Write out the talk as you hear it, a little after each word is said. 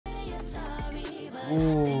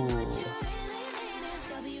Ooh.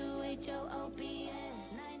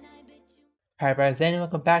 Hi guys, and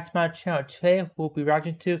welcome back to my channel. Today we'll be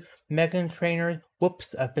reacting to Meghan Trainor's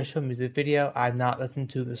Whoops official music video. I've not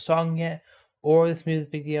listened to the song yet or this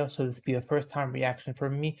music video, so this will be a first time reaction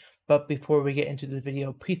for me. But before we get into this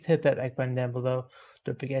video, please hit that like button down below.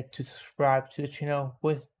 Don't forget to subscribe to the channel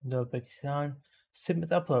with notifications on. Submit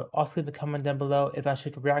upload. Also leave a comment down below if I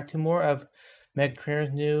should react to more of Meghan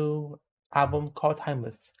Trainor's new album called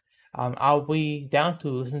Timeless. I'll be down to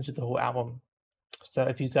listen to the whole album. So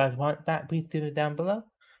if you guys want that, please leave it down below.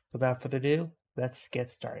 Without further ado, let's get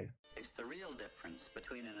started. It's the real difference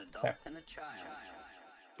between an adult and a child.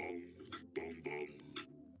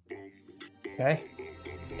 Okay.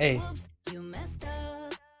 Hey. Whoops, you messed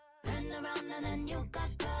up. Ran around and then you got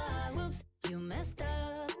caught. Whoops, you messed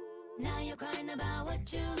up. Now you're crying about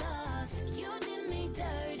what you lost. You did me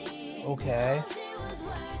dirty. Okay. She was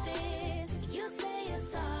worth it. You say you're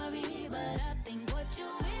sorry, but I think what you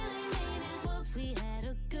really mean is whoops. We had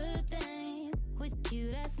a good thing with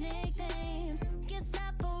cute ass nicknames. Guess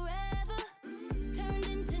I forever turned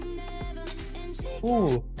into never. And she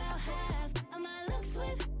Ooh. about half of my looks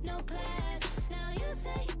with no class. Now you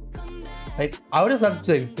say come back. Like, I would just love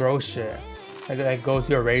to like throw shit. Like go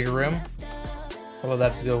to a rage room. I would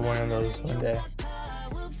love to go one of those one day.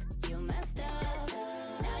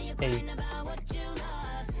 Hey.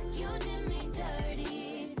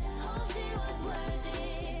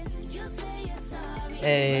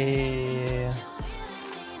 Hey.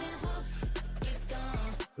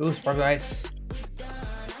 Ooh, sparkle ice.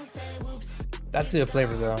 That's a good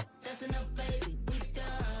flavor though.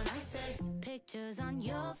 Pictures on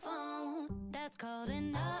your phone, that's called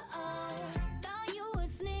an thought you were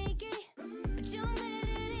sneaky, but you made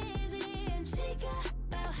it easy, and she got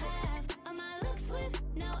about half of my looks with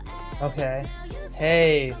no ass. Okay.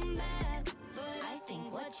 Hey. I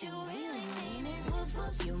think what you really mean is whoops,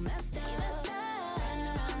 whoops, you messed up.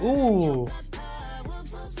 Ooh.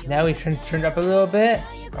 Now we turned up a little bit.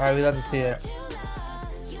 Alright, we love to see it.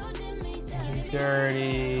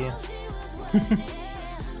 Dirty.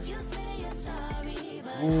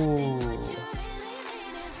 Ooh.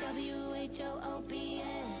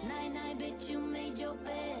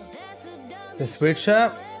 The switch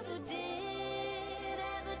up.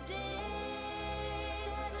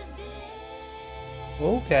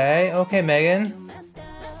 Okay, okay, Meghan.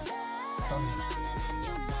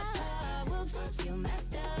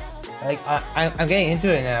 Like I'm getting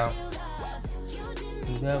into it now.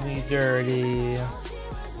 You got me dirty.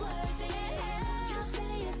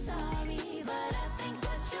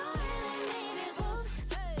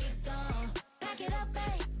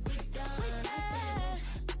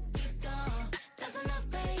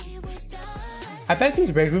 I bet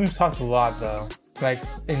these rage rooms cost a lot though. Like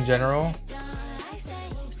in general.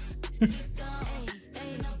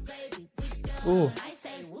 Ooh.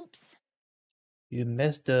 You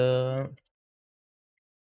missed anything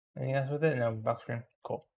else with it? No, box screen.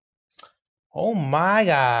 Cool. Oh my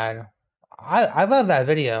god. I love that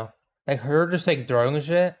video. Like her just like throwing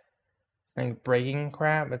shit. Like breaking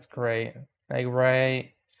crap. It's great. Like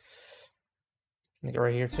right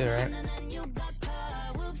here too, right?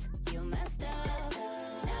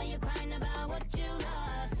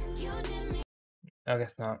 I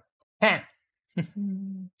guess not. Ha!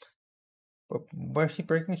 Where's she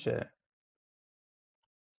breaking shit?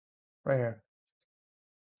 Right here.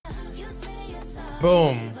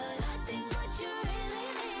 Boom.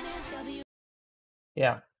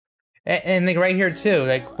 Yeah. And like right here too,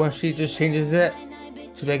 like when she just changes it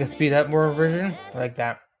to like a speed up more version, like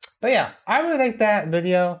that. But yeah, I really like that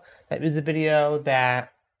video, that music video,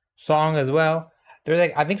 that song as well. There's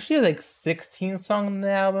like, I think she has like 16 songs on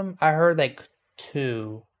the album. I heard like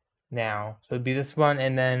 2 now. So it'd be this one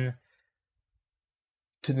and then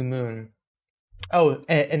To the Moon. Oh,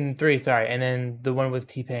 and 3, sorry. And then the one with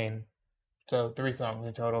T-Pain. So 3 songs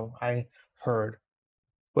in total I heard.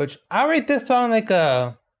 Which I rate this song like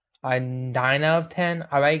a 9 out of 10.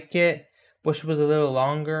 I like it. Wish it was a little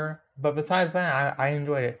longer. But besides that, I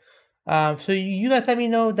enjoyed it. So you guys let me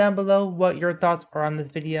know down below what your thoughts are on this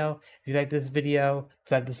video. If you like this video,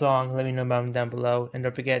 if you like the song, let me know about them down below. And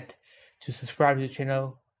don't forget to subscribe to the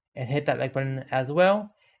channel and hit that like button as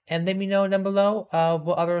well. And let me know down below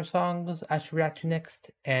what other songs I should react to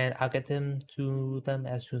next. And I'll get them to them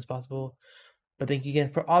as soon as possible. But thank you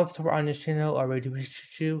again for all the support on this channel. I really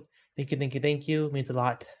appreciate you. Thank you, thank you, thank you. It means a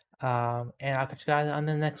lot. And I'll catch you guys on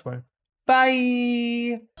the next one.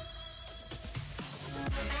 Bye!